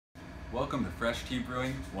Welcome to Fresh Tea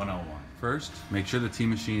Brewing 101. First, make sure the tea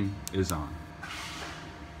machine is on.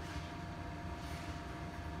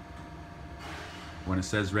 When it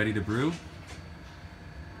says ready to brew,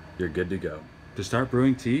 you're good to go. To start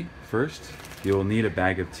brewing tea, first, you will need a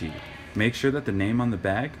bag of tea. Make sure that the name on the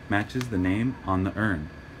bag matches the name on the urn.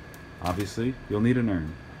 Obviously, you'll need an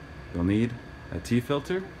urn. You'll need a tea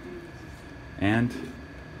filter and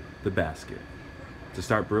the basket. To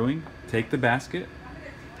start brewing, take the basket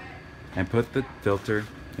and put the filter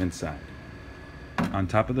inside. On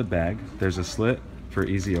top of the bag, there's a slit for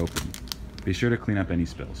easy open. Be sure to clean up any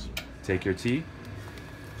spills. Take your tea,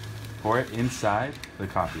 pour it inside the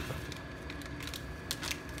coffee filter.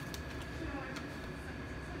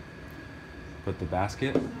 Put the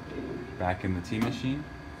basket back in the tea machine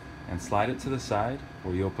and slide it to the side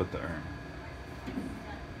where you'll put the urn.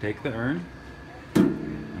 Take the urn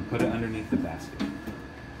and put it underneath the basket.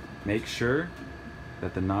 Make sure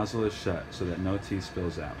that the nozzle is shut so that no tea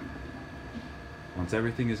spills out. Once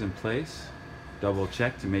everything is in place, double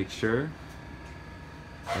check to make sure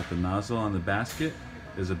that the nozzle on the basket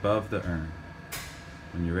is above the urn.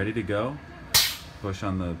 When you're ready to go, push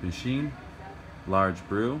on the machine, large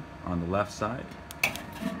brew on the left side,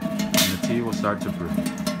 and the tea will start to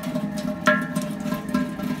brew.